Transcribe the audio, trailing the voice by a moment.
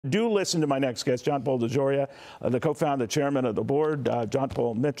Do listen to my next guest, John Paul DeJoria, the co-founder, chairman of the board, John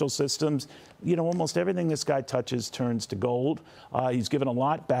Paul Mitchell Systems. You know, almost everything this guy touches turns to gold. He's given a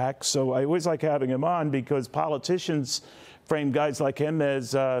lot back, so I always like having him on because politicians frame guys like him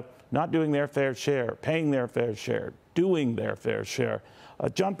as not doing their fair share, paying their fair share, doing their fair share.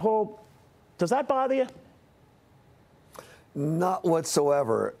 John Paul, does that bother you? Not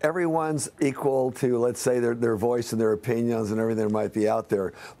whatsoever. Everyone's equal to, let's say, their voice and their opinions and everything that might be out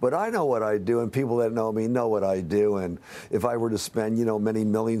there. But I know what I do, and people that know me know what I do. And if I were to spend, you know, many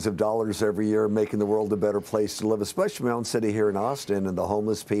millions of dollars every year making the world a better place to live, especially my own city here in Austin and the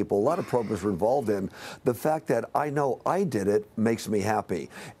homeless people, a lot of programs we're involved in, the fact that I know I did it makes me happy.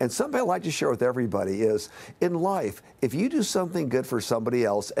 And something I like to share with everybody is, in life, if you do something good for somebody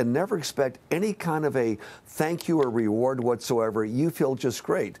else and never expect any kind of a thank you or reward whatsoever, you feel just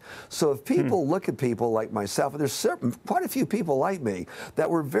great. So if people look at people like myself, and there's quite a few people like me that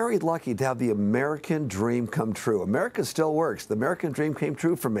were very lucky to have the American dream come true. America still works. The American dream came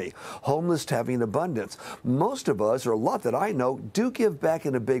true for me. Homeless to having abundance. Most of us, or a lot that I know, do give back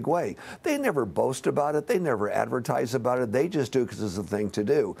in a big way. They never boast about it. They never advertise about it. They just do because it's a thing to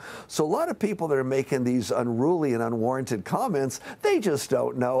do. So a lot of people that are making these unruly and unwarranted comments, they just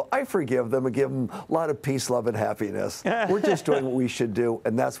don't know. I forgive them and give them a lot of peace, love, and happiness. We're just doing what we should do,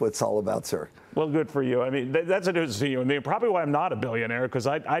 and that's what it's all about, sir. Well, good for you. I mean, that's a news to you. I mean, probably why I'm not a billionaire, because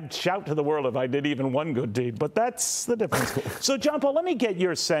I'd shout to the world if I did even one good deed. But that's the difference. So, John Paul, let me get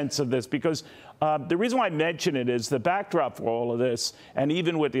your sense of this, because the reason why I mention it is the backdrop for all of this, and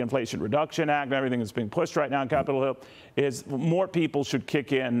even with the Inflation Reduction Act and everything that's being pushed right now on Capitol Hill, is more people should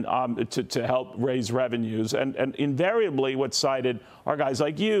kick in to help raise revenues. And invariably what's cited are guys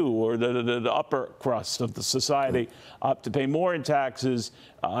like you or the upper crust of the society to pay more in taxes.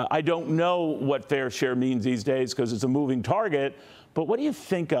 I don't know what fair share means these days because it's a moving target. But what do you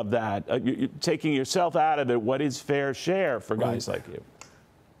think of that? Taking yourself out of it, what is fair share for guys like you?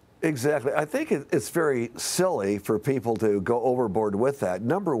 Exactly. I think it's very silly for people to go overboard with that.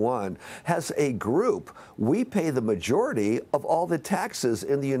 Number one, as a group, we pay the majority of all the taxes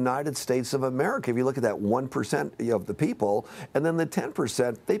in the United States of America. If you look at that 1% of the people, and then the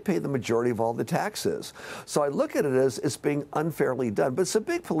 10%, they pay the majority of all the taxes. So I look at it as it's being unfairly done, but it's a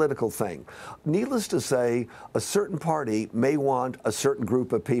big political thing. Needless to say, a certain party may want a certain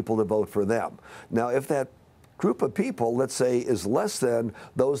group of people to vote for them. Now, if that group of people, let's say, is less than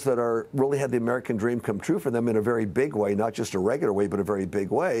those that are really had the American dream come true for them in a very big way, not just a regular way, but a very big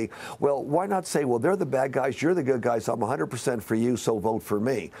way, well, why not say, well, they're the bad guys, you're the good guys, I'm 100% for you, so vote for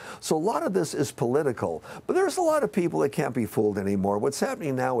me. So a lot of this is political, but there's a lot of people that can't be fooled anymore. What's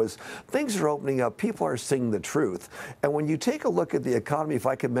happening now is things are opening up, people are seeing the truth. And when you take a look at the economy, if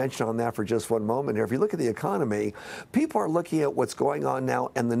I could mention on that for just one moment here, if you look at the economy, people are looking at what's going on now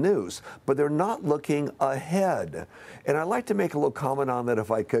in the news, but they're not looking ahead. And I'd like to make a little comment on that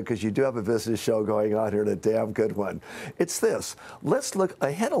if I could, because you do have a business show going on here and a damn good one. It's this. Let's look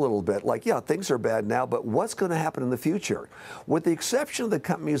ahead a little bit. Like, yeah, things are bad now, but what's going to happen in the future? With the exception of the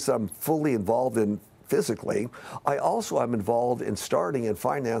companies that I'm fully involved in physically, I also am involved in starting and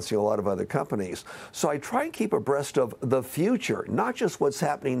financing a lot of other companies. So I try and keep abreast of the future, not just what's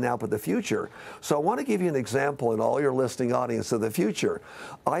happening now, but the future. So I want to give you an example in all your listening audience of the future.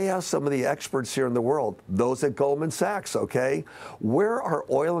 I asked some of the experts here in the world, those at Goldman Sachs, okay, where are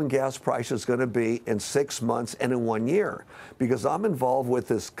oil and gas prices going to be in 6 months and in 1 year? Because I'm involved with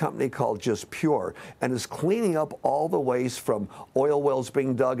this company called Just Pure, and is cleaning up all the waste from oil wells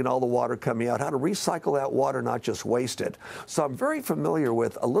being dug and all the water coming out, how to recycle that water, not just waste it. So I'm very familiar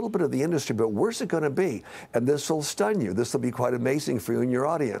with a little bit of the industry, but where's it going to be? And this will stun you. This will be quite amazing for you and your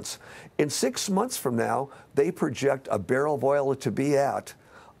audience. In 6 months from now, they project a barrel of oil to be at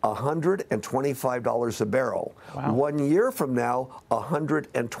 $125 a barrel. Wow. 1 year from now,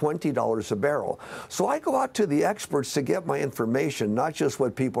 $120 a barrel. So I go out to the experts to get my information, not just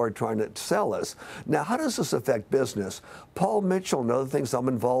what people are trying to sell us. Now, how does this affect business? Paul Mitchell and other things I'm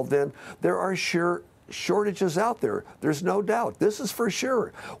involved in, there are shortages out there. There's no doubt. This is for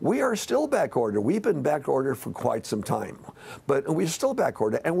sure. We are still back ordered. We've been back ordered for quite some time, but we're still back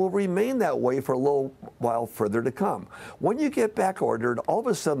ordered and will remain that way for a little while further to come. When you get back ordered, all of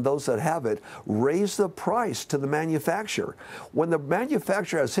a sudden those that have it raise the price to the manufacturer. When the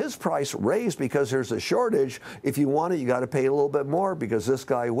manufacturer has his price raised because there's a shortage, if you want it, you got to pay a little bit more because this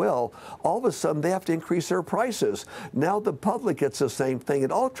guy will. All of a sudden they have to increase their prices. Now the public gets the same thing.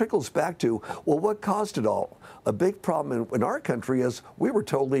 It all trickles back to, well, what costs it all? A big problem in our country is we were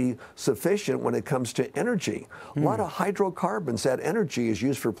totally sufficient when it comes to energy. A lot of hydro hydrocarbons, that energy is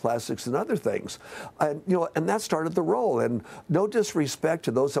used for plastics and other things. And, and that started the roll. And no disrespect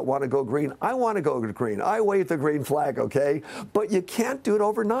to those that want to go green. I want to go green. I wave the green flag, okay? But you can't do it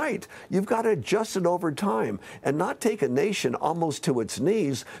overnight. You've got to adjust it over time and not take a nation almost to its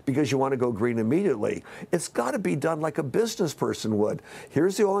knees because you want to go green immediately. It's got to be done like a business person would.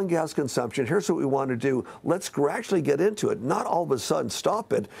 Here's the oil and gas consumption. Here's what we want to do. Let's gradually get into it, not all of a sudden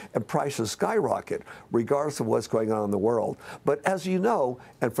stop it and prices skyrocket, regardless of what's going on in the world. But as you know,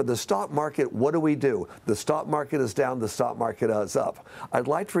 and for the stock market, what do? The stock market is down, the stock market is up. I'd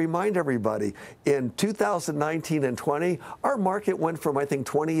like to remind everybody, in 2019 and 20, our market went from, I think,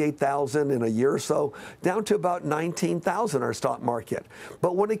 28,000 in a year or so down to about 19,000, our stock market.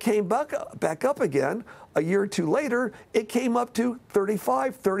 But when it came back up again, a year or two later, it came up to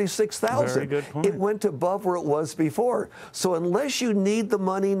 35, 36,000. Very good point. It went above where it was before. So unless you need the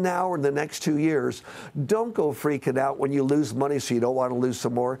money now or in the next 2 years, don't go freaking out when you lose money so you don't want to lose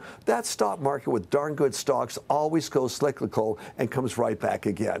some more. That stock market with darn good stocks always goes cyclical and comes right back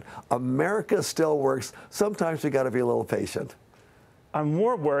again. America still works. Sometimes we got to be a little patient. I'm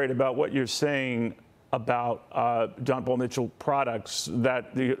more worried about what you're saying about John Paul Mitchell products,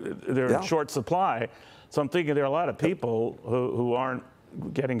 that they're in short supply. So I'm thinking there are a lot of people who aren't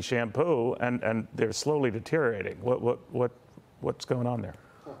getting shampoo and they're slowly deteriorating. What's going on there?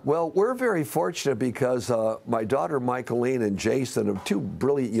 Well, we're very fortunate because my daughter, Michaeline, and Jason are two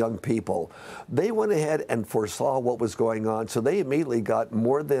brilliant young people. They went ahead and foresaw what was going on, so they immediately got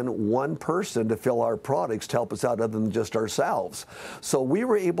more than one person to fill our products to help us out other than just ourselves. So we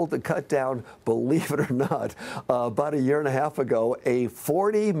were able to cut down, believe it or not, about a year and a half ago, a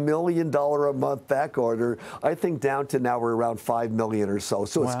 $40 million a month back order, I think down to now we're around $5 million or so.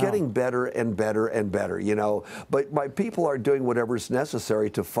 So it's getting better and better and better, But my people are doing whatever's necessary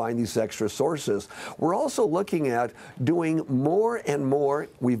to find these extra sources. We're also looking at doing more and more.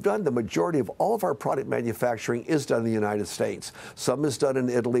 We've done the majority of all of our product manufacturing is done in the United States. Some is done in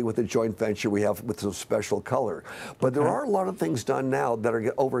Italy with a joint venture we have with some special color. But there are a lot of things done now that are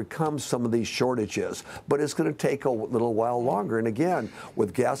going to overcome some of these shortages. But it's going to take a little while longer. And again,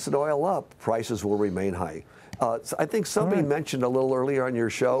 with gas and oil up, prices will remain high. I think somebody mentioned a little earlier on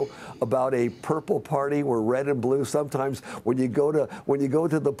your show about a purple party where red and blue. Sometimes when you go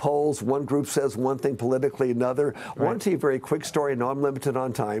to the polls, one group says one thing politically, another. I want to tell you a very quick story. I know I'm limited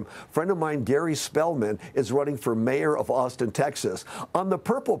on time. A friend of mine, Gary Spellman, is running for mayor of Austin, Texas. On the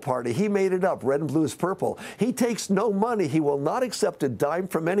purple party, he made it up. Red and blue is purple. He takes no money. He will not accept a dime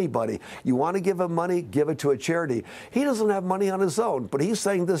from anybody. You want to give him money, give it to a charity. He doesn't have money on his own, but he's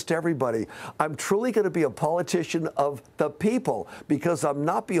saying this to everybody. I'm truly going to be a politician of the people because I'm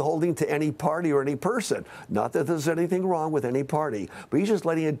not beholden to any party or any person. Not that there's anything wrong with any party, but he's just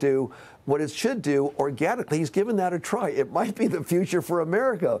letting it do what it should do organically. He's given that a try. It might be the future for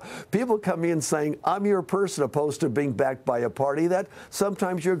America. People come in saying, I'm your person, opposed to being backed by a party that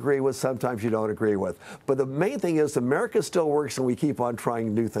sometimes you agree with, sometimes you don't agree with. But the main thing is America still works and we keep on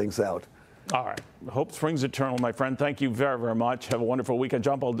trying new things out. All right. Hope springs eternal, my friend. Thank you very, very much. Have a wonderful weekend.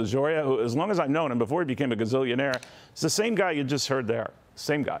 John Paul DeJoria, who, as long as I've known him, before he became a gazillionaire, is the same guy you just heard there.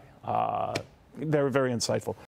 Same guy. They were very insightful.